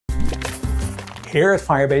Here at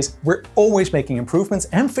Firebase, we're always making improvements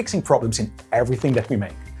and fixing problems in everything that we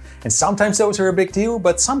make. And sometimes those are a big deal,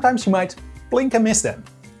 but sometimes you might blink and miss them.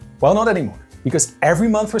 Well, not anymore, because every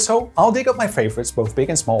month or so, I'll dig up my favorites, both big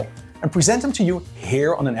and small, and present them to you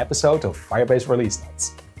here on an episode of Firebase Release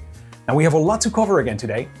Notes. Now we have a lot to cover again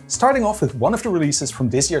today, starting off with one of the releases from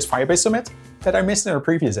this year's Firebase Summit that I missed in our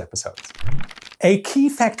previous episodes. A key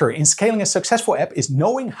factor in scaling a successful app is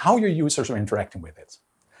knowing how your users are interacting with it.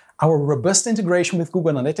 Our robust integration with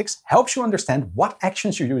Google Analytics helps you understand what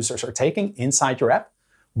actions your users are taking inside your app,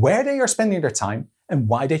 where they are spending their time, and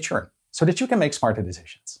why they churn, so that you can make smarter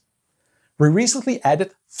decisions. We recently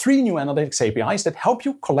added 3 new analytics APIs that help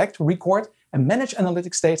you collect, record, and manage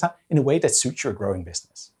analytics data in a way that suits your growing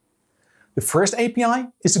business. The first API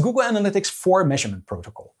is the Google Analytics 4 measurement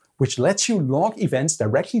protocol, which lets you log events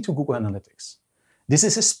directly to Google Analytics. This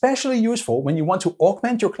is especially useful when you want to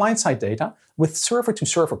augment your client-side data with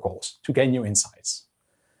server-to-server calls to gain new insights.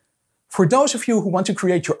 For those of you who want to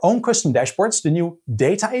create your own custom dashboards, the new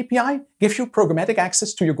Data API gives you programmatic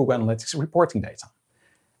access to your Google Analytics reporting data.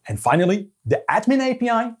 And finally, the Admin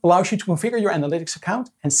API allows you to configure your analytics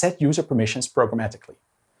account and set user permissions programmatically.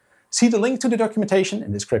 See the link to the documentation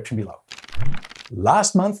in the description below.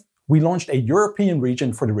 Last month, we launched a European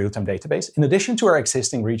region for the real-time database in addition to our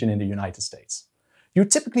existing region in the United States. You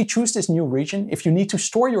typically choose this new region if you need to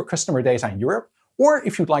store your customer data in Europe or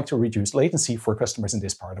if you'd like to reduce latency for customers in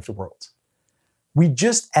this part of the world. We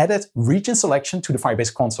just added region selection to the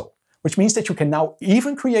Firebase console, which means that you can now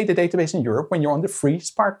even create a database in Europe when you're on the free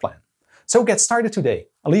Spark plan. So get started today.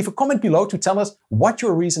 I'll leave a comment below to tell us what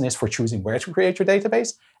your reason is for choosing where to create your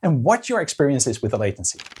database and what your experience is with the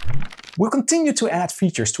latency. We'll continue to add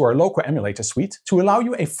features to our local emulator suite to allow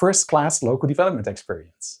you a first-class local development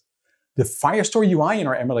experience. The Firestore UI in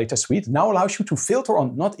our emulator suite now allows you to filter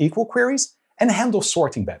on not equal queries and handle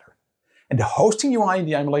sorting better. And the hosting UI in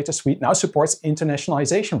the emulator suite now supports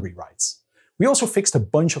internationalization rewrites. We also fixed a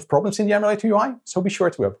bunch of problems in the emulator UI, so be sure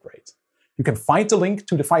to upgrade. You can find the link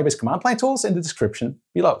to the Firebase command line tools in the description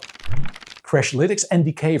below. Crashlytics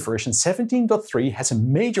NDK version 17.3 has a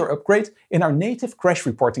major upgrade in our native crash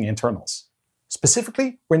reporting internals.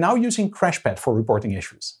 Specifically, we're now using CrashPad for reporting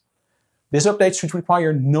issues. This update should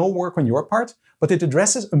require no work on your part, but it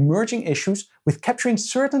addresses emerging issues with capturing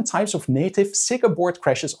certain types of native SIG abort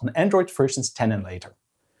crashes on Android versions 10 and later.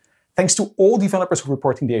 Thanks to all developers who are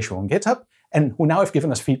reporting the issue on GitHub and who now have given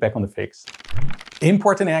us feedback on the fix.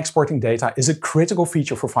 Importing and exporting data is a critical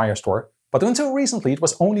feature for Firestore, but until recently it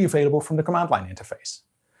was only available from the command line interface.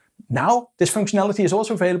 Now, this functionality is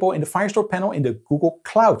also available in the Firestore panel in the Google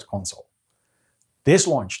Cloud console. This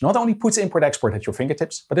launch not only puts import-export at your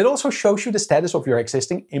fingertips, but it also shows you the status of your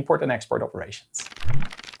existing import and export operations.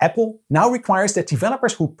 Apple now requires that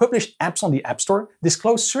developers who publish apps on the App Store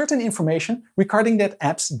disclose certain information regarding that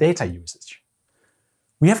app's data usage.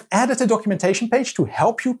 We have added a documentation page to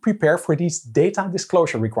help you prepare for these data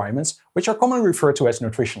disclosure requirements, which are commonly referred to as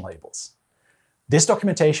nutrition labels. This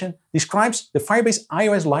documentation describes the Firebase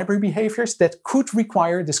iOS library behaviors that could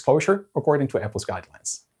require disclosure according to Apple's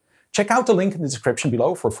guidelines. Check out the link in the description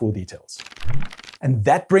below for full details. And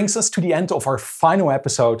that brings us to the end of our final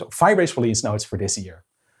episode of Firebase Release Notes for this year.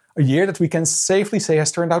 A year that we can safely say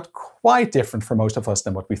has turned out quite different for most of us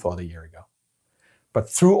than what we thought a year ago. But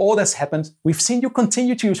through all that's happened, we've seen you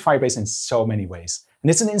continue to use Firebase in so many ways. And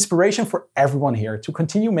it's an inspiration for everyone here to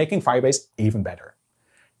continue making Firebase even better.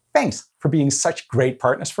 Thanks for being such great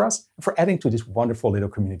partners for us and for adding to this wonderful little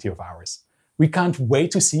community of ours. We can't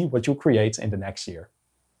wait to see what you'll create in the next year.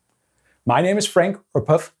 My name is Frank or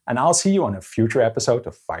Puff, and I'll see you on a future episode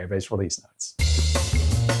of Firebase Release Notes.